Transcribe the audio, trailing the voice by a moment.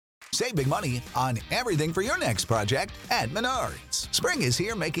Save big money on everything for your next project at Menards. Spring is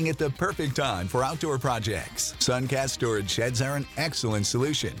here, making it the perfect time for outdoor projects. Suncast storage sheds are an excellent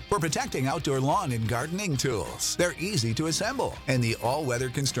solution for protecting outdoor lawn and gardening tools. They're easy to assemble, and the all-weather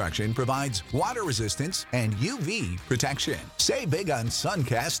construction provides water resistance and UV protection. Save big on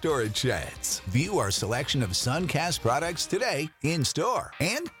Suncast storage sheds. View our selection of Suncast products today in-store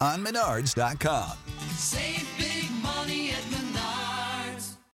and on Menards.com. Save big money at Menards.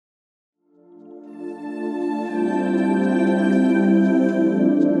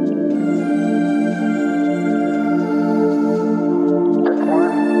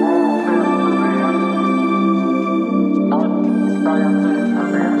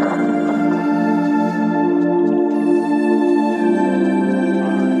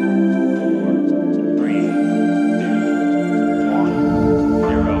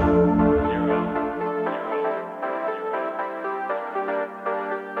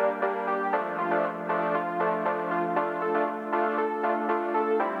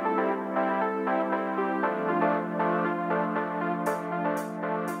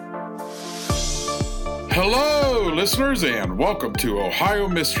 Hello, listeners, and welcome to Ohio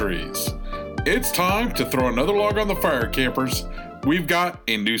Mysteries. It's time to throw another log on the fire, campers. We've got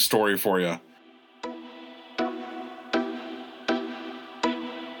a new story for you.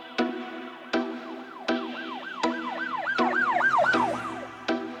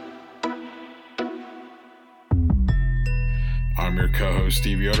 I'm your co-host,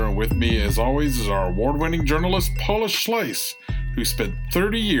 Steve Yoder, and with me, as always, is our award-winning journalist, Paula Schleiss, who spent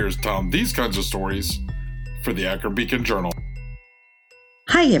 30 years telling these kinds of stories for the Akron Beacon Journal.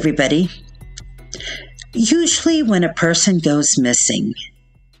 Hi, everybody. Usually when a person goes missing,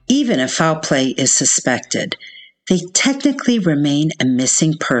 even if foul play is suspected, they technically remain a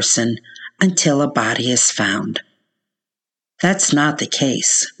missing person until a body is found. That's not the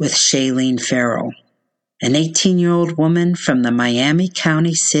case with Shailene Farrell, an 18-year-old woman from the Miami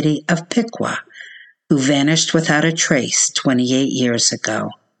County city of Piqua, who vanished without a trace 28 years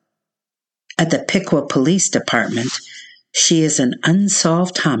ago. At the Piqua Police Department, she is an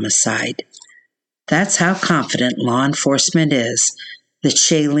unsolved homicide. That's how confident law enforcement is that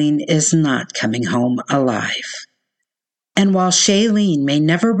Shailene is not coming home alive. And while Shailene may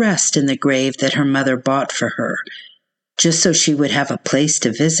never rest in the grave that her mother bought for her, just so she would have a place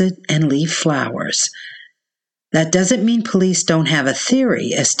to visit and leave flowers, that doesn't mean police don't have a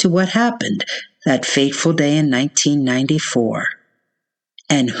theory as to what happened that fateful day in 1994.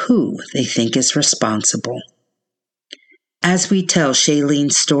 And who they think is responsible. As we tell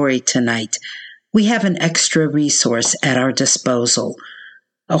Shailene's story tonight, we have an extra resource at our disposal.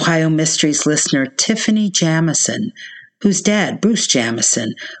 Ohio Mysteries listener Tiffany Jamison, whose dad, Bruce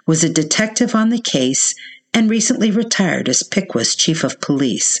Jamison, was a detective on the case and recently retired as Piqua's chief of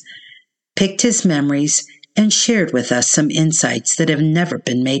police, picked his memories and shared with us some insights that have never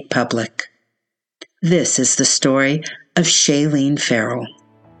been made public. This is the story of Shailene Farrell.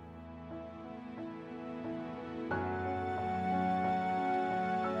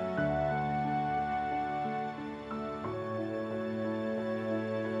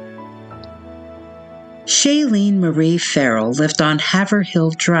 Shailene Marie Farrell lived on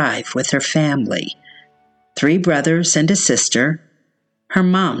Haverhill Drive with her family, 3 brothers and a sister, her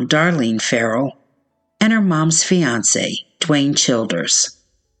mom, Darlene Farrell, and her mom's fiancé, Dwayne Childers.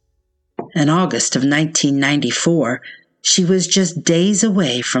 In August of 1994, she was just days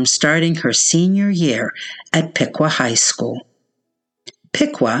away from starting her senior year at Piqua High School.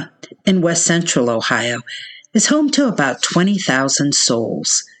 Piqua, in west central Ohio, is home to about 20,000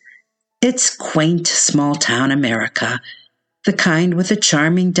 souls. It's quaint, small-town America, the kind with a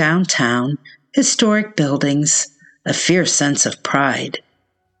charming downtown, historic buildings, a fierce sense of pride,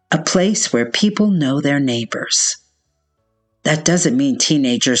 a place where people know their neighbors. That doesn't mean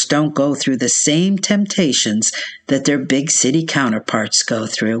teenagers don't go through the same temptations that their big city counterparts go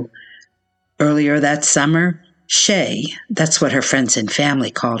through. Earlier that summer, Shay, that's what her friends and family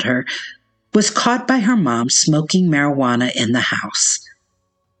called her, was caught by her mom smoking marijuana in the house.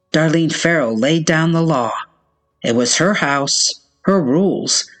 Darlene Farrell laid down the law. It was her house, her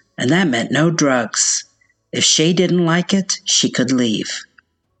rules, and that meant no drugs. If Shay didn't like it, she could leave.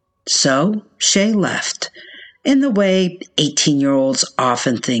 So Shay left, in the way 18-year-olds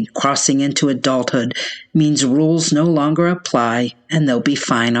often think crossing into adulthood means rules no longer apply and they'll be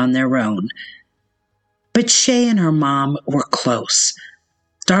fine on their own. But Shay and her mom were close.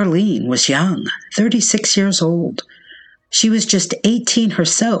 Darlene was young, 36 years old. She was just 18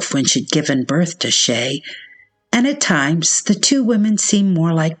 herself when she'd given birth to Shay, and at times the two women seemed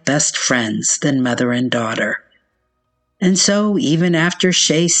more like best friends than mother and daughter. And so, even after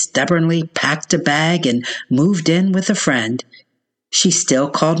Shay stubbornly packed a bag and moved in with a friend, she still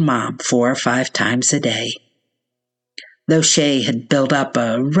called Mom 4 or 5 times a day. Though Shay had built up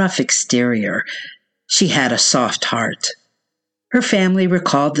a rough exterior, she had a soft heart. Her family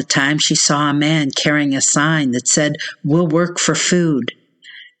recalled the time she saw a man carrying a sign that said, "We'll work for food."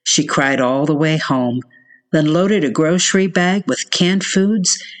 She cried all the way home, then loaded a grocery bag with canned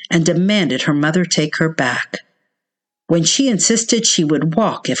foods and demanded her mother take her back. When she insisted she would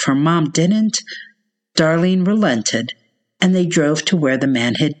walk if her mom didn't, Darlene relented, and they drove to where the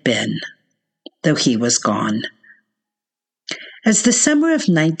man had been, though he was gone. As the summer of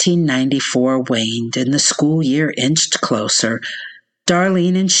 1994 waned and the school year inched closer,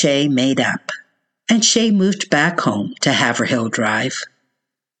 Darlene and Shay made up, and Shay moved back home to Haverhill Drive.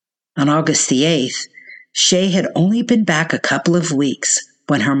 On August the 8th, Shay had only been back a couple of weeks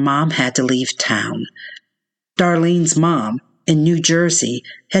when her mom had to leave town. Darlene's mom, in New Jersey,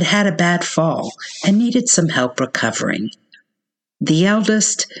 had had a bad fall and needed some help recovering. The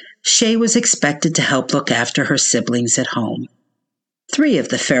eldest, Shay was expected to help look after her siblings at home. 3 of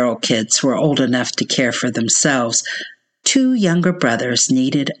the Farrell kids were old enough to care for themselves. 2 younger brothers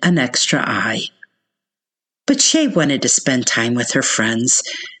needed an extra eye. But Shay wanted to spend time with her friends,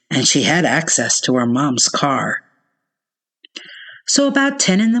 and she had access to her mom's car. So about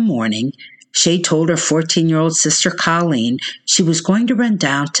 10 in the morning, Shay told her 14-year-old sister Colleen she was going to run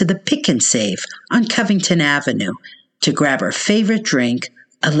down to the Pick and Save on Covington Avenue to grab her favorite drink,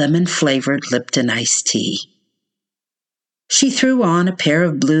 a lemon-flavored Lipton iced tea. She threw on a pair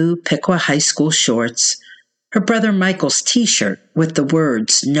of blue Piqua High School shorts, her brother Michael's t-shirt with the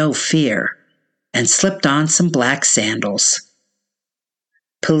words "No Fear," and slipped on some black sandals.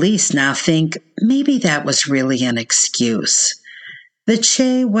 Police now think maybe that was really an excuse, that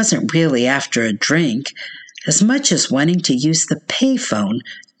Shay wasn't really after a drink as much as wanting to use the payphone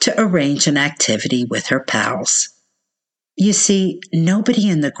to arrange an activity with her pals. You see, nobody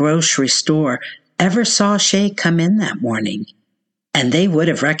in the grocery store ever saw Shay come in that morning, and they would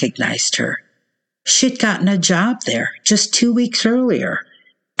have recognized her. She'd gotten a job there just 2 weeks earlier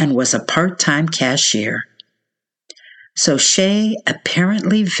and was a part-time cashier. So Shay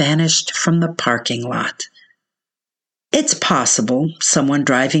apparently vanished from the parking lot. It's possible someone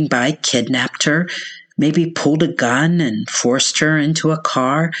driving by kidnapped her, maybe pulled a gun and forced her into a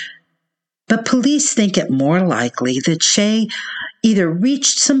car, but police think it more likely that Shay either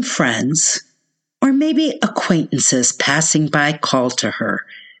reached some friends or maybe acquaintances passing by called to her,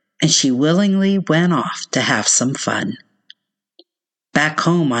 and she willingly went off to have some fun. Back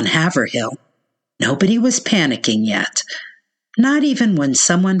home on Haverhill, nobody was panicking yet, not even when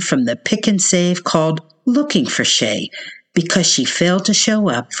someone from the Pick and Save called looking for Shay because she failed to show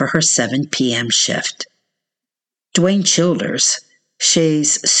up for her 7 p.m. shift. Dwayne Childers,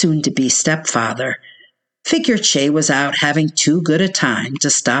 Shay's soon-to-be stepfather, figured Shay was out having too good a time to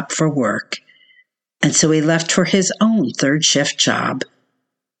stop for work, and so he left for his own 3rd shift job.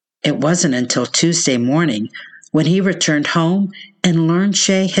 It wasn't until Tuesday morning, when he returned home and learned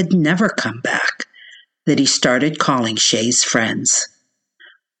Shay had never come back, that he started calling Shay's friends.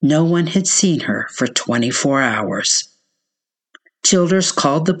 No one had seen her for 24 hours. Childers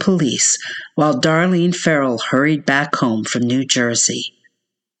called the police while Darlene Farrell hurried back home from New Jersey.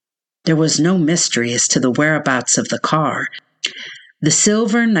 There was no mystery as to the whereabouts of the car. The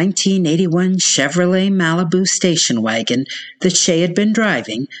silver 1981 Chevrolet Malibu station wagon that Shay had been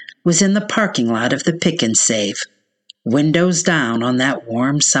driving was in the parking lot of the Pick and Save, windows down on that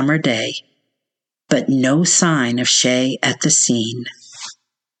warm summer day, but no sign of Shay at the scene.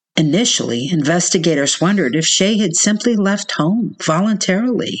 Initially, investigators wondered if Shay had simply left home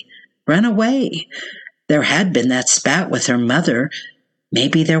voluntarily, run away. There had been that spat with her mother.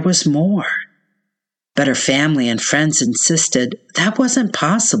 Maybe there was more. But her family and friends insisted that wasn't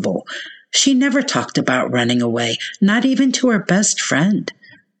possible. She never talked about running away, not even to her best friend.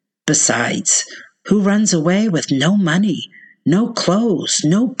 Besides, who runs away with no money, no clothes,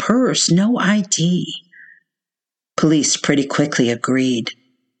 no purse, no ID? Police pretty quickly agreed,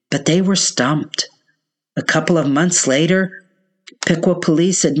 but they were stumped. A couple of months later, Piqua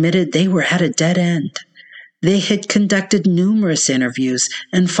police admitted they were at a dead end. They had conducted numerous interviews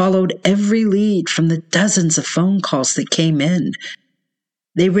and followed every lead from the dozens of phone calls that came in.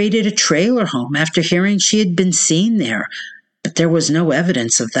 They raided a trailer home after hearing she had been seen there, but there was no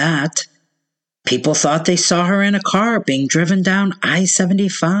evidence of that. People thought they saw her in a car being driven down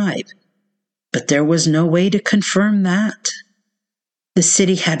I-75, but there was no way to confirm that. The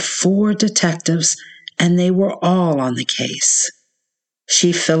city had 4 detectives, and they were all on the case.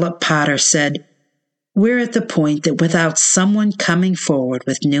 Chief Philip Potter said, We're at the point that without someone coming forward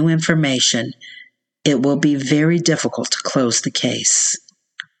with new information, it will be very difficult to close the case.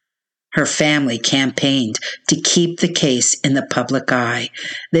 Her family campaigned to keep the case in the public eye.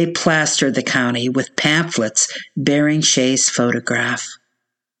 They plastered the county with pamphlets bearing Shay's photograph.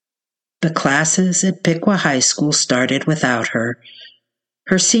 The classes at Piqua High School started without her.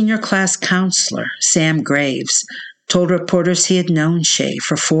 Her senior class counselor, Sam Graves, told reporters he had known Shay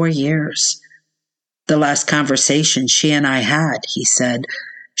for 4 years. The last conversation she and I had, he said,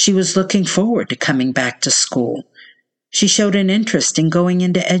 she was looking forward to coming back to school. She showed an interest in going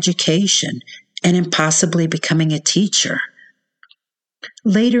into education and in possibly becoming a teacher.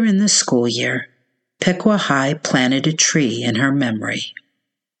 Later in the school year, Piqua High planted a tree in her memory.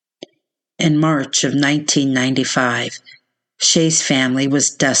 In March of 1995, Shay's family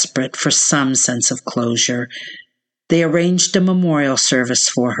was desperate for some sense of closure. They arranged a memorial service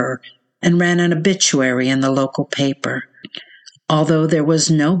for her and ran an obituary in the local paper. Although there was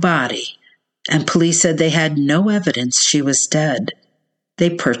no body, and police said they had no evidence she was dead, they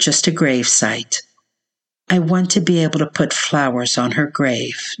purchased a gravesite. "I want to be able to put flowers on her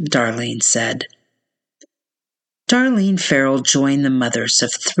grave," Darlene said. Darlene Farrell joined the mothers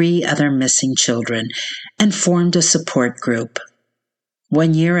of 3 other missing children and formed a support group.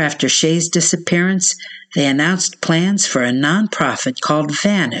 1 year after Shay's disappearance, they announced plans for a nonprofit called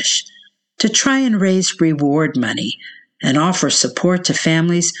Vanish to try and raise reward money and offer support to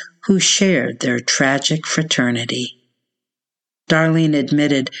families who shared their tragic fraternity. Darlene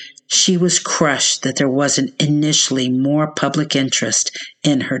admitted she was crushed that there wasn't initially more public interest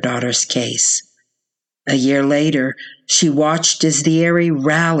in her daughter's case. A year later, she watched as the area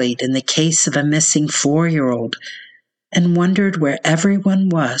rallied in the case of a missing 4-year-old and wondered where everyone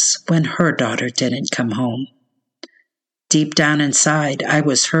was when her daughter didn't come home. "Deep down inside, I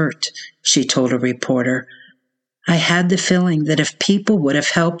was hurt," she told a reporter. "I had the feeling that if people would have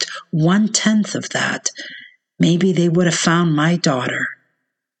helped 1/10 of that, maybe they would have found my daughter.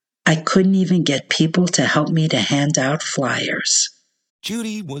 I couldn't even get people to help me to hand out flyers."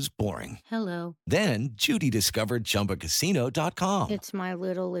 Judy was boring. Hello. Then Judy discovered ChumbaCasino.com. It's my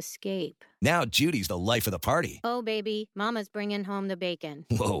little escape. Now Judy's the life of the party. Oh, baby, mama's bringing home the bacon.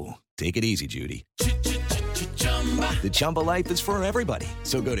 Whoa, take it easy, Judy. The Chumba life is for everybody.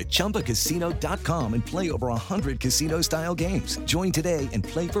 So go to ChumbaCasino.com and play over 100 casino-style games. Join today and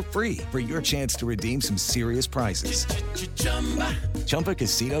play for free for your chance to redeem some serious prizes.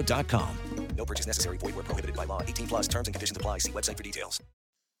 ChumbaCasino.com. No purchase necessary. Void where prohibited by law. 18+ terms and conditions apply. See website for details.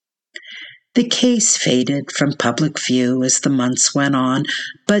 The case faded from public view as the months went on,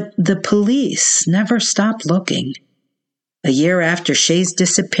 but the police never stopped looking. A year after Shay's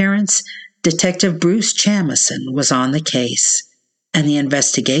disappearance, Detective Bruce Jamison was on the case, and the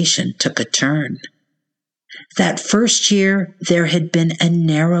investigation took a turn. That first year, there had been a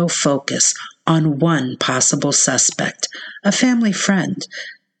narrow focus on one possible suspect, a family friend,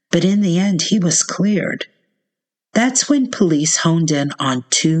 but in the end, he was cleared. That's when police honed in on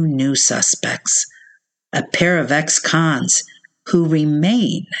 2 new suspects, a pair of ex-cons who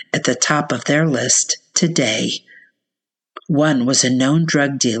remain at the top of their list today. One was a known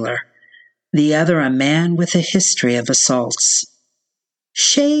drug dealer, the other a man with a history of assaults.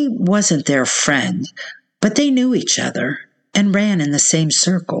 Shay wasn't their friend, but they knew each other and ran in the same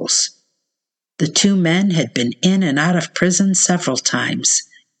circles. The 2 men had been in and out of prison several times,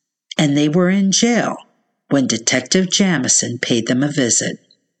 and they were in jail when Detective Jamison paid them a visit.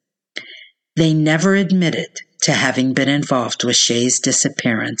 They never admitted to having been involved with Shay's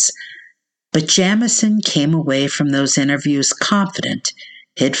disappearance, but Jamison came away from those interviews confident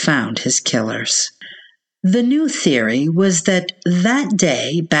he'd found his killers. The new theory was that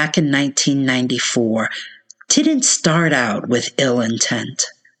day, back in 1994, didn't start out with ill intent,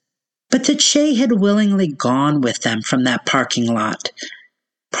 but that Shay had willingly gone with them from that parking lot,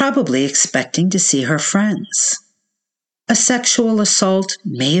 probably expecting to see her friends. A sexual assault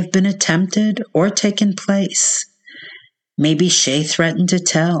may have been attempted or taken place. Maybe Shay threatened to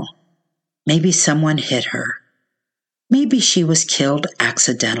tell. Maybe someone hit her. Maybe she was killed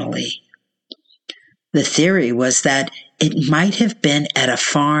accidentally. The theory was that it might have been at a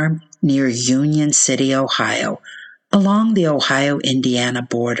farm near Union City, Ohio, along the Ohio-Indiana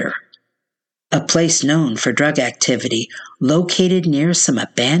border, a place known for drug activity located near some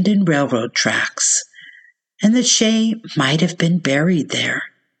abandoned railroad tracks, and that Shay might have been buried there.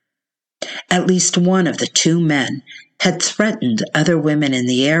 At least one of the 2 men had threatened other women in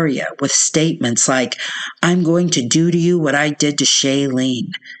the area with statements like, "I'm going to do to you what I did to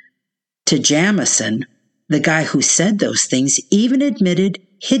Shailene." To Jamison, the guy who said those things even admitted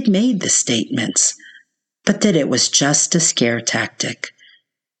he'd made the statements, but that it was just a scare tactic.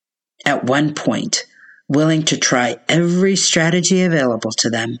 At one point, willing to try every strategy available to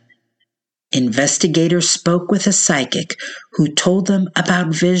them, investigators spoke with a psychic who told them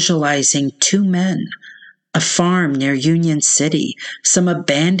about visualizing two men, a farm near Union City, some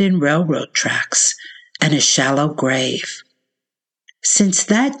abandoned railroad tracks, and a shallow grave. Since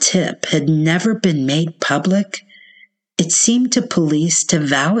that tip had never been made public, it seemed to police to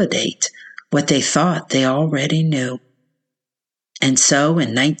validate what they thought they already knew. And so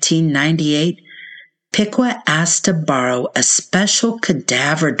in 1998, Piqua asked to borrow a special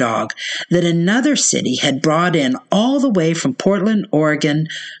cadaver dog that another city had brought in all the way from Portland, Oregon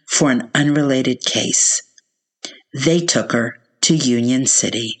for an unrelated case. They took her to Union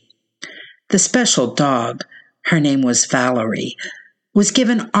City. The special dog, her name was Valerie, was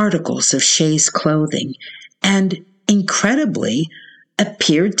given articles of Shay's clothing and, incredibly,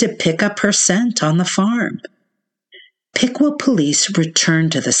 appeared to pick up her scent on the farm. Piqua police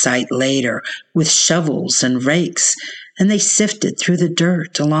returned to the site later with shovels and rakes, and they sifted through the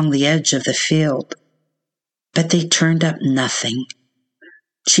dirt along the edge of the field. But they turned up nothing.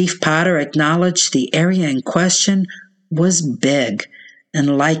 Chief Potter acknowledged the area in question was big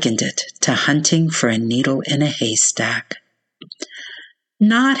and likened it to hunting for a needle in a haystack.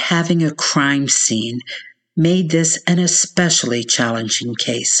 Not having a crime scene made this an especially challenging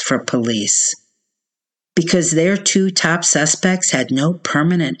case for police. Because their two top suspects had no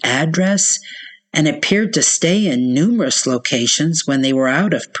permanent address and appeared to stay in numerous locations when they were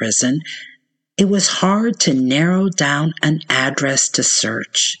out of prison, it was hard to narrow down an address to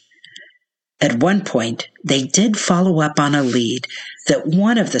search. At one point, they did follow up on a lead that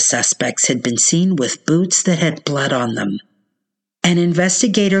one of the suspects had been seen with boots that had blood on them, and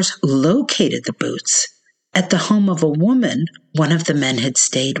investigators located the boots at the home of a woman one of the men had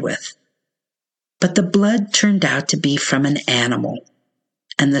stayed with. But the blood turned out to be from an animal,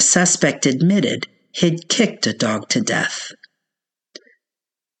 and the suspect admitted he'd kicked a dog to death.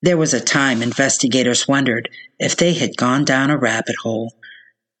 There was a time investigators wondered if they had gone down a rabbit hole.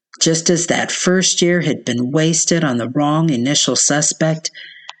 Just as that first year had been wasted on the wrong initial suspect,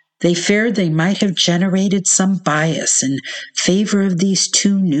 they feared they might have generated some bias in favor of these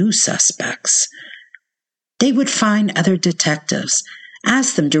two new suspects. They would find other detectives,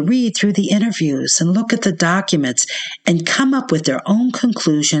 ask them to read through the interviews and look at the documents and come up with their own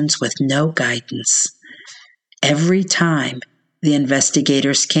conclusions with no guidance. Every time, the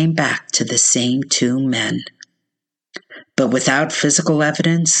investigators came back to the same two men. But without physical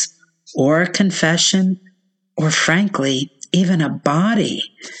evidence, or a confession, or frankly, even a body,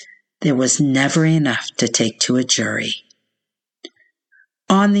 there was never enough to take to a jury.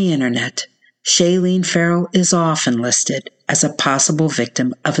 On the internet, Shailene Farrell is often listed as a possible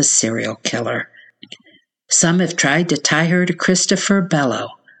victim of a serial killer. Some have tried to tie her to Christopher Bello,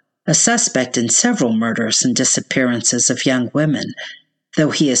 a suspect in several murders and disappearances of young women, though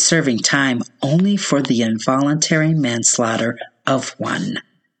he is serving time only for the involuntary manslaughter of one.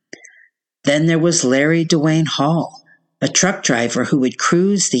 Then there was Larry Dwayne Hall, a truck driver who would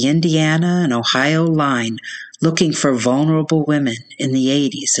cruise the Indiana and Ohio line looking for vulnerable women in the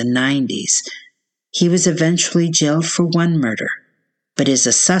 80s and 90s. He was eventually jailed for one murder, but is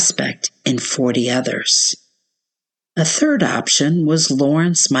a suspect in 40 others. A third option was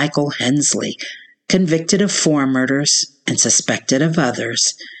Lawrence Michael Hensley, convicted of 4 murders and suspected of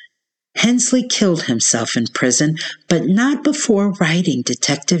others. Hensley killed himself in prison, but not before writing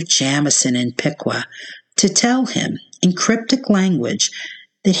Detective Jamison in Piqua to tell him, in cryptic language,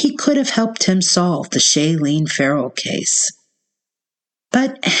 that he could have helped him solve the Shailene Farrell case.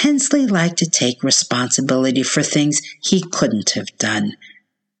 But Hensley liked to take responsibility for things he couldn't have done,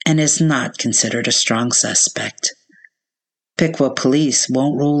 and is not considered a strong suspect. Piqua police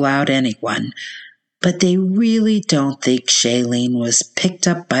won't rule out anyone, but they really don't think Shailene was picked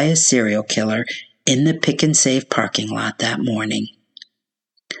up by a serial killer in the Pick and Save parking lot that morning.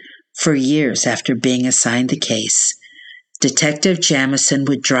 For years after being assigned the case, Detective Jamison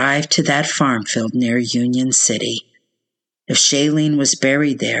would drive to that farm field near Union City. If Shailene was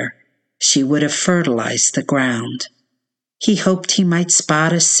buried there, she would have fertilized the ground. He hoped he might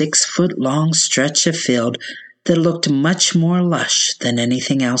spot a 6-foot-long stretch of field that looked much more lush than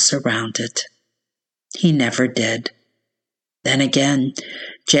anything else around it. He never did. Then again,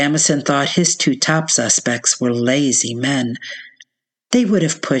 Jamison thought his 2 top suspects were lazy men. They would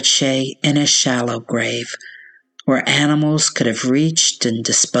have put Shay in a shallow grave, where animals could have reached and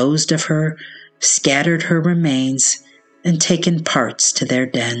disposed of her, scattered her remains, and taken parts to their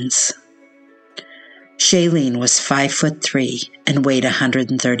dens. Shailene was 5'3" and weighed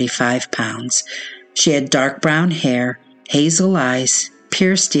 135 pounds. She had dark brown hair, hazel eyes,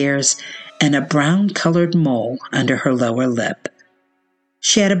 pierced ears, and a brown-colored mole under her lower lip.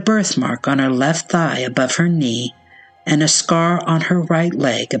 She had a birthmark on her left thigh above her knee and a scar on her right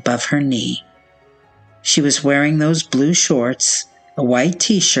leg above her knee. She was wearing those blue shorts, a white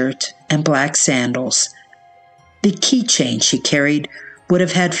t-shirt, and black sandals. The keychain she carried would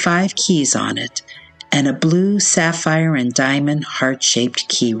have had 5 keys on it and a blue sapphire and diamond heart-shaped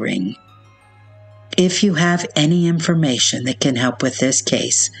key ring. If you have any information that can help with this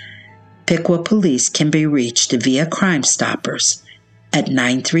case, Piqua Police can be reached via Crime Stoppers at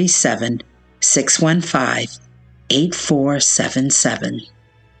 937-615-8477.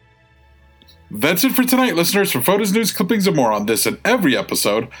 That's it for tonight, listeners. For photos, news, clippings, and more on this and every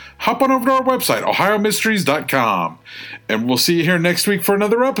episode, hop on over to our website, ohiomysteries.com. And we'll see you here next week for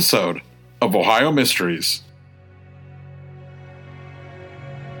another episode of Ohio Mysteries.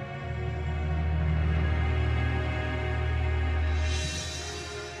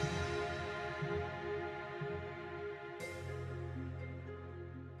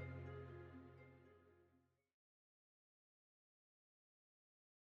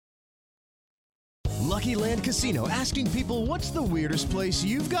 Lucky Land Casino, asking people, what's the weirdest place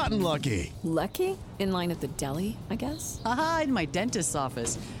you've gotten lucky? Lucky? In line at the deli, I guess? Aha, in my dentist's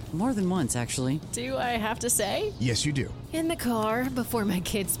office. More than once, actually. Do I have to say? Yes, you do. In the car before my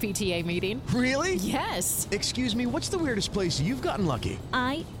kids' PTA meeting. Really? Yes. Excuse me, what's the weirdest place you've gotten lucky?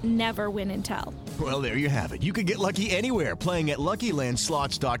 I never win and tell. Well, there you have it. You can get lucky anywhere, playing at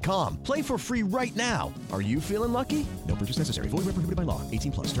LuckyLandSlots.com. Play for free right now. Are you feeling lucky? No purchase necessary. Void where prohibited by law.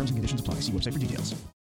 18+. Terms and conditions apply. See website for details.